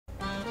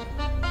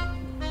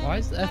Why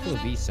is the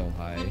FOV so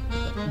high?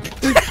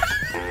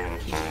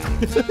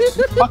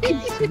 Fucking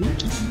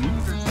sneaky.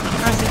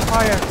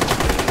 Fire.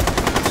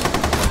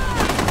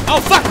 Oh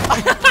fuck!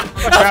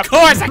 Of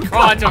course I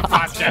crawled into a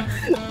posture.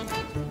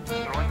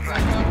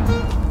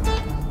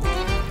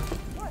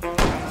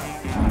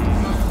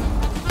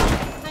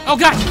 Oh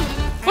god!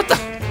 What the?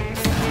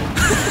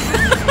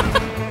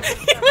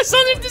 He was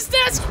under this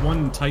desk!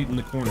 One tight in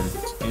the corner,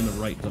 in the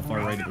right, the far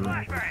right of the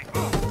room.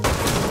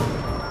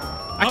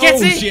 I can't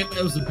see! Oh shit,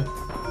 that was a...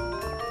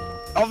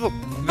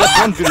 That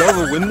one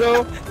below the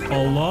window?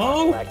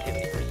 Hello?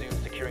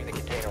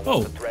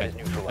 Oh,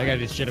 That guy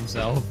just shit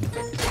himself.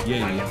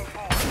 yeah.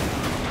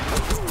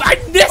 I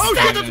missed Oh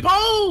that! shit, it's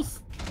both!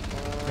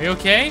 Are you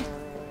okay?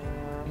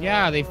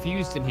 Yeah, they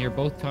fused in here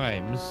both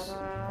times.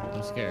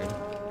 I'm scared.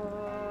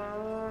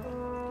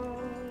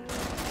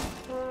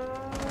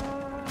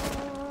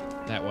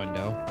 That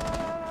window.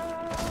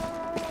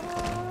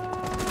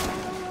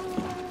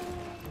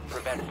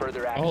 Prevent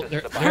further Oh, access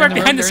they're to the I'm right in the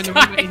behind room, this they're in the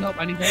room. guy. I need help,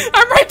 I need help.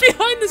 I'm right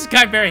behind this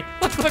guy, Barry.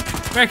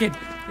 Look, American.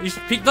 You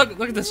should peek. Look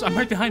at this. I'm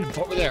right behind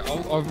him. Over there,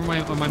 over on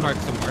my mark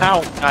somewhere.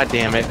 Ow! God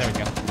damn it! There we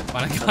go.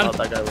 Fine, I I got thought it.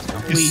 that guy was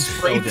coming. He's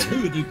sprayed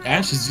dude, you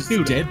Ash is just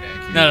dead.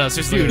 No,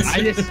 seriously. Dude, I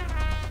just...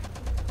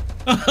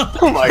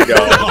 Oh my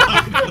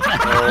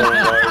god!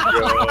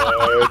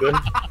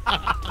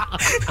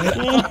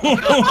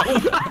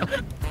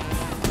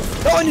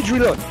 Oh, I need to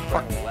reload.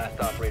 last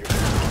operator.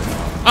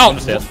 Oh,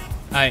 Upstairs.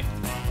 I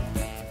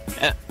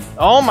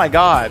Oh my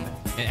god!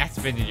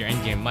 activated your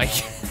endgame mic.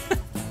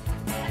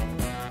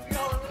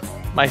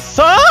 My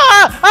son!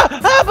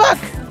 Buck!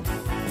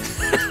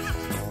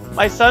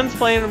 My son's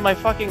playing with my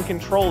fucking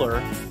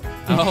controller.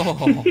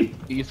 Oh.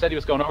 You said he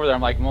was going over there.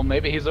 I'm like, well,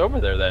 maybe he's over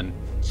there then.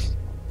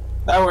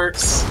 That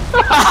works.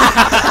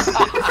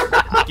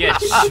 Get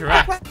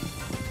Shrek.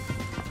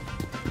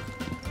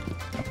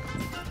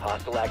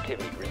 Hostile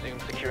activity. Resume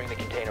securing the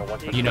container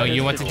once. You know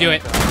you want to do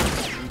it.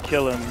 You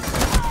kill him.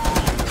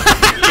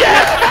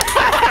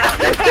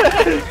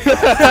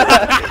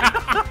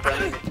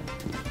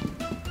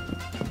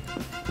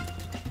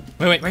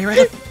 Wait,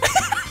 right.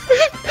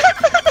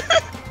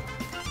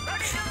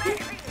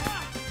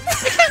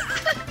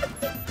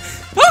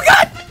 Oh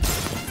god!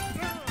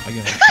 I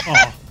got it.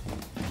 Oh.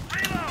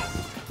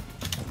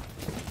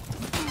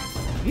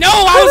 No,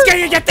 I was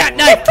gonna get that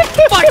knife!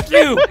 Fuck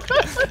you!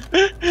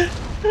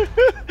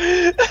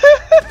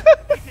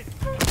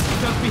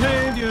 Duck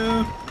behind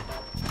you!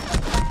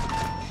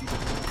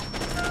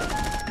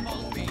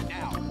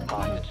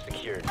 Hostage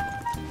secured.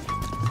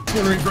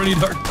 Corner in front of you,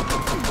 Dark.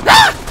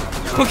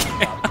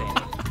 Okay.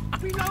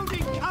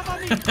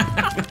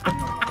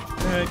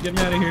 Alright, get him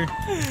out of here.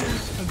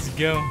 Let's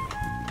go.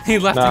 He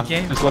left Nah, the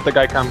game. just let the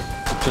guy come.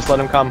 Just let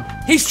him come.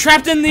 He's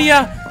trapped in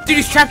the, dude,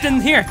 he's trapped in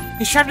here.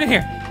 He's trapped in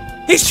here.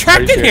 He's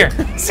trapped you in here.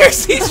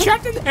 Seriously, he's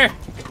trapped in there.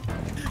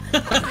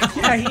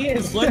 Yeah, he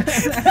is. What?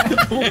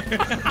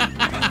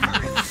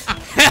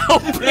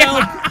 Help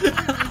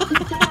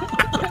him.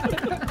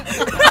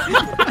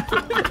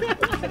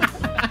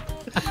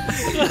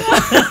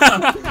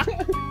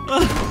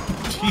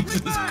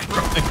 Jesus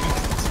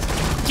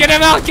Christ. Get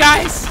him out,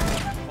 guys.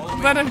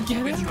 Let him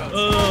get it.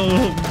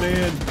 Oh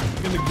man.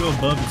 I'm gonna go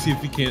above and see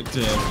if we can't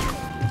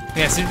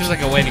Yeah, seems there's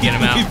like a way to get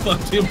him We out.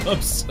 fucked him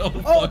up so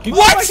fucking.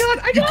 What? Oh my god,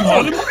 I You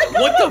got him?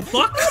 What the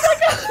fuck?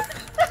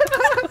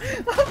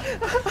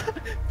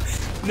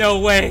 No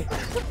way.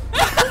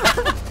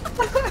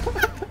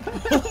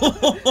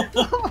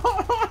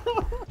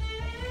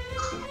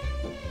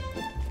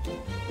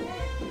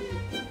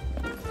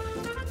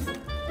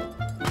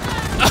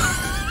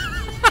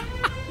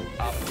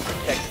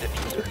 Protect the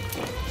diffuser.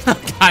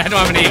 God, I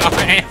don't have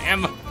any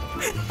ammo.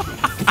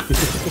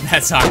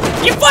 That's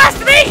hard. You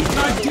blasted me!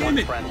 God damn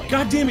it!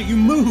 God damn it! You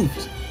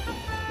moved.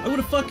 I would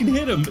have fucking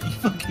hit him, but you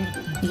fucking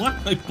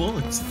blocked my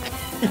bullets.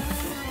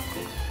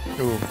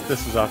 Ooh,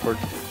 this is awkward.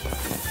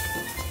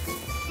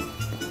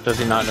 Does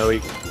he not know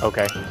he...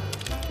 Okay.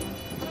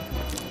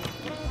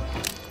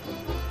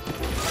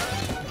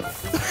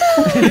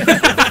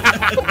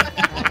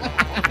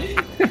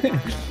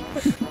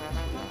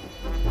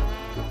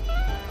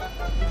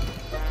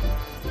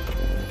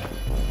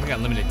 We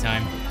got limited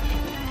time.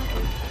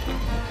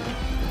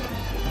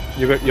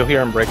 You'll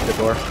hear him break the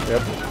door.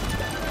 Yep.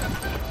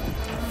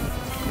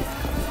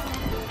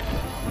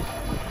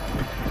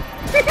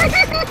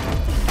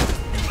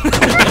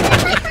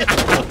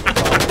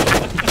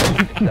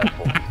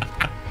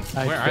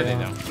 Where are they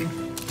though?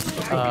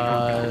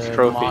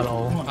 Trophy.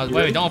 Oh,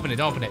 wait, don't open it,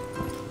 don't open it.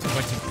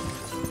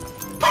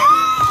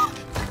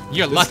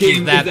 You're lucky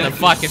game that is the actually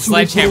fucking super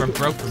sledgehammer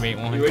broken. broke for me.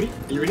 Are you ready?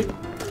 Are you ready?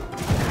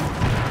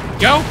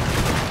 Go!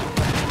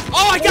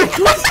 Oh, I got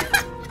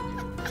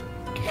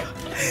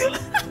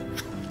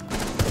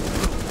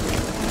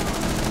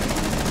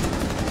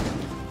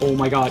Oh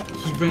my god,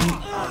 he ran.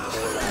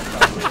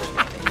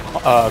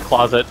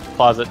 Closet,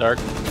 Dark.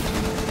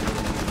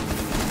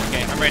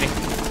 Okay, I'm ready.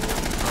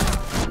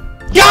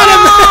 Got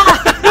him!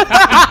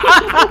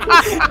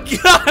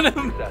 Got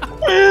him!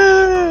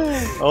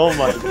 Oh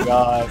my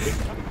god.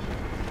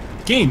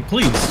 Game,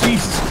 please.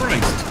 Jesus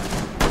Christ.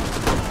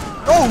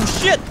 Oh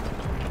shit!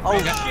 Oh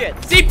shit!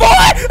 C4!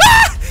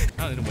 Ah!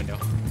 Out of the window.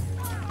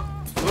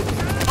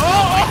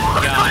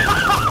 God.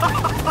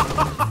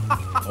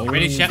 Oh,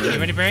 Ready, Chef? You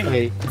ready, Barry?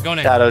 Hey, Going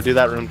in. Shadow, do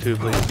that room too,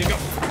 please.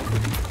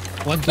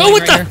 One Oh,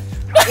 what right the?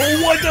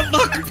 Oh, what the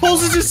fuck?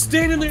 Pulse is just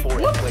standing there. Four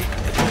What? place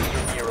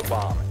near a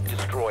bomb.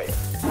 Destroy it.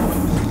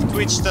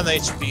 Twitched on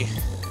HP.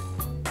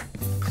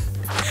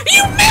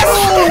 You missed!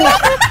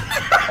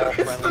 All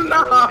friendly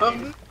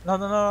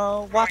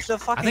No. Watch the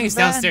fucking I think he's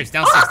van. downstairs.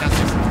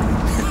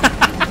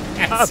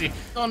 Can't see.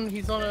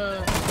 He's on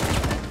a.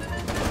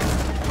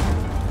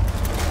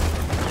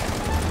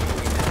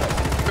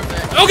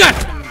 Oh god!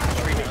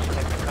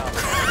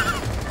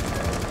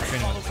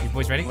 You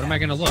boys ready? What am I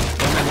gonna look?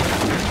 What am I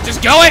looking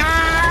Just go it!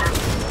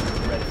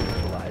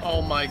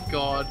 Oh my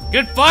god.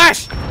 Good flash!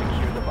 Secure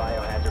the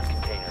biohazard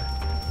container.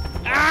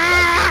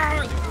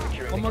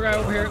 for? One more guy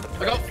over here.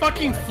 I got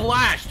fucking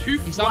flashed. Who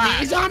He's on me. flashed?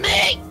 He's on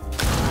me.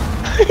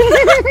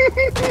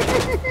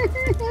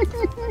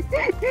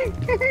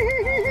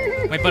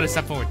 Wait, buddy,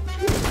 step forward.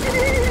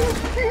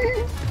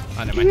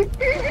 Oh, never mind.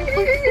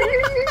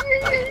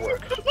 Nice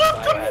work.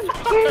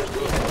 Biohazard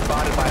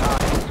spotted by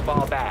eyes.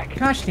 Fall back.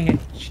 Gosh dang it.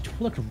 She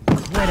looked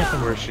right at the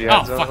Where's she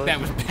Oh, at? fuck, that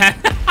was bad.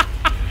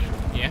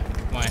 Yeah?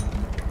 Why?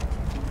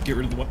 Get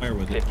rid of the wire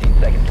with it. 15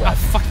 seconds Oh,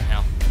 left. fucking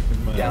hell.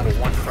 Down to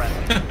one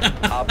friendly.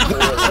 Op 4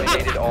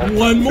 eliminated all.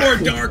 One more,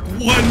 Dark.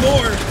 One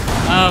more.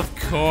 Of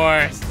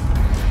course.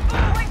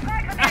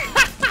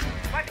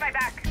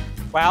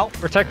 Wow.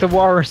 Protect the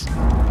walrus. No!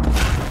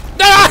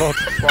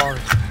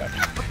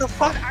 What the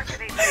fuck?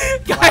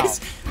 Guys!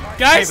 Hey,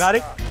 Guys! buddy.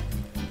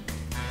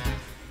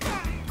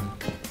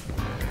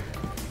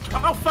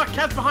 Oh fuck,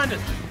 Cat's behind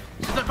us.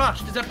 She's at bar.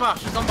 She's at bar.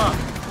 She's on bar.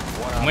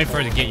 I'm waiting for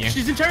her to get you.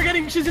 She's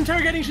interrogating. She's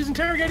interrogating. She's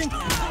interrogating.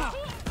 Op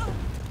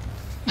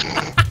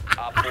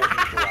 4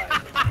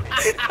 neutralized.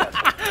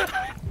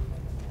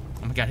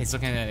 Oh my god, he's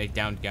looking at a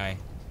downed guy.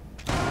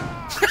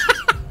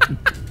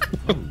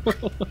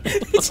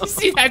 Did you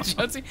see that,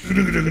 Jonesy?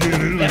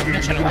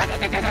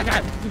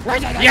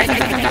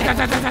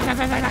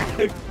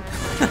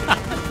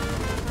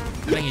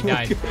 I think he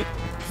died.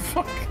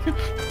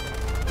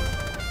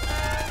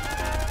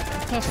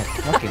 What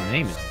the fucking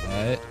name is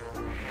that?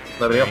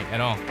 Right,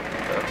 at all.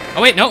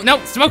 Oh wait, no,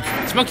 smoke!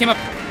 Smoke came up.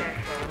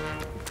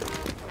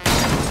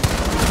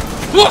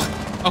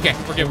 Whoa! Okay,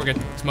 we're good.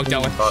 Smoke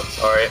dealt with. Oh,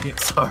 sorry.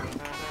 Sorry.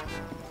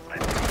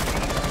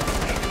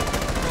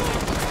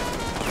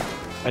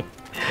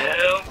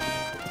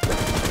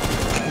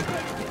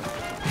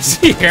 Does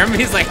he hear me?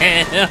 He's like,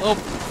 help!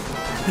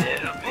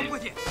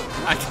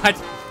 I got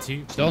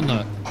two. Still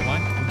not. Come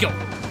on, go!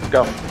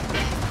 Go.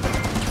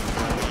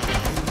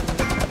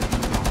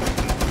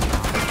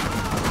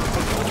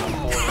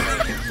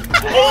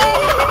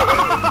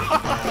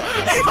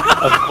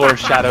 Of course,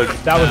 Shadow.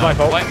 That was my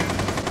fault. What?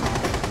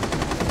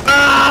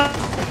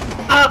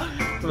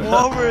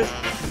 Walrus.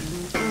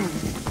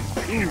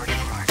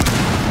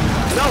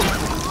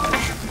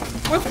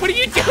 What are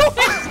you doing?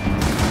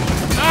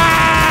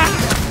 Ah!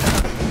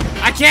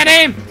 I can't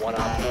aim! One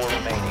Op 4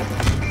 remaining.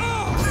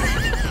 Op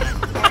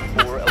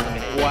 4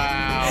 eliminated.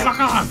 Wow. Fuck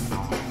off.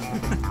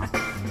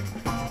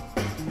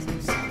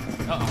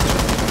 Uh-oh.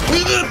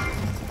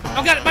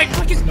 Oh god, my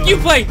fucking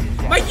Uplay!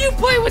 My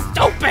Uplay was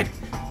stupid!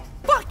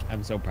 Fuck!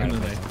 I'm so proud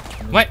of it.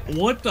 What?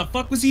 What the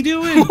fuck was he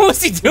doing? What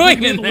was he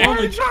doing in there? Oh,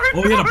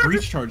 he had a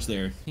breach charge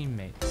there.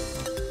 Teammate.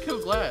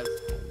 Kill Glass.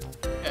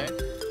 Okay.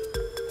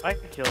 I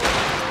can kill him.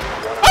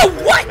 Oh,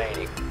 what?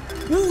 Remaining.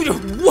 Ooh,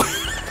 what?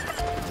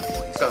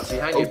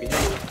 Behind you,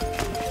 behind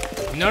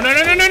you. No!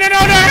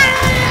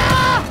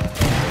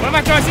 What am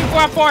I throwing C4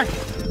 out for?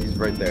 He's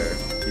right there.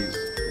 He's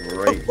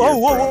right here.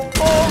 Whoa.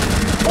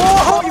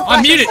 You I'm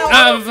flashed muted. yourself. I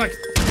was like,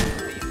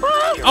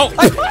 oh!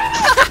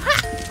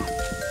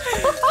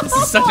 This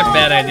is such a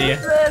bad idea.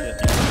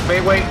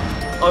 Wait.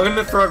 I'm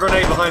gonna throw a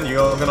grenade behind you.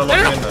 I'm gonna lock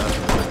you in there.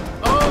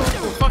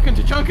 Oh, fucking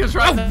Tachanka's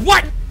right Oh, there.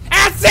 what?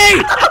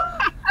 Assy!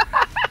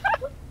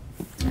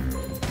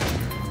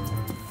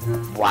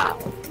 Wow.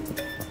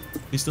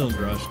 He's still in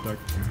garage, Dark.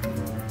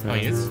 Oh,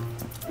 he is?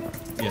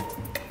 Yeah.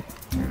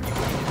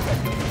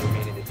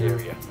 Remain in this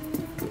area.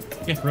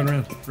 Yeah, run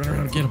around,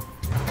 get him.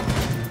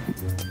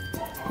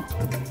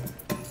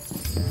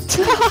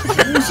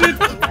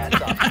 Last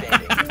stop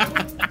standing.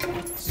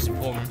 Just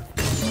pull him.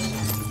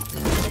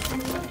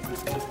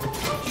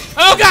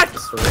 Oh, God!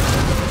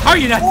 How are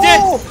you not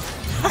dead?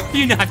 How are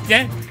you not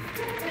dead?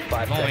 5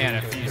 I've only had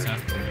a seconds. fuse, huh?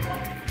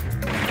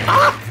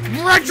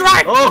 Run,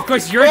 drive! Oh, of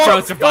course, your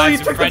drone survives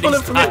you when took the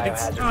bullet Freddy's from me.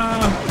 dies.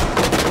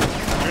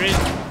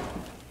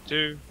 3,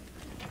 2.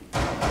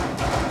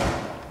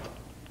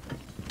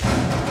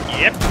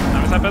 Yep,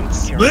 that was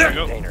happens. Here we go.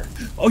 Container.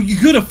 Oh, you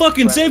could have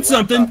fucking said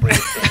something. 3,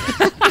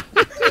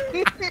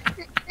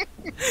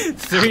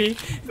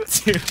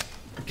 2.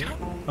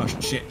 Oh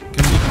shit.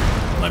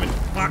 Come on. 11.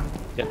 Fuck.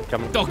 Yeah,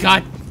 coming. Oh,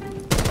 God.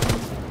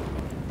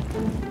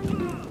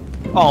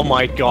 Oh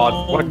my god,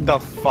 Oh. what the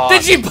fuck?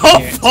 Did you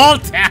both fall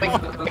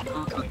down?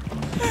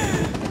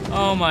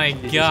 Oh, my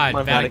God.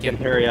 Mannequin, Vatican.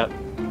 hurry up.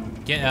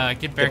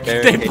 Get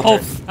barricaded. They barricaded.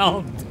 both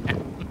fell down.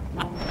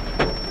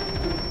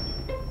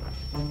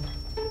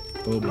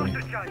 Oh boy.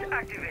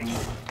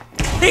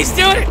 He's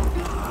doing it!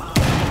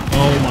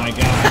 Oh my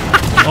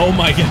god. Oh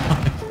my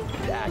god.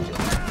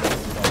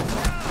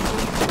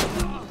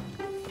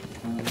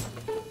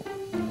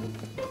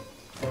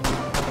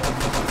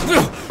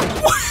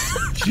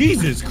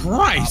 Jesus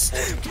Christ!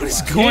 What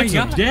is going Hands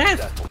of on?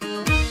 death?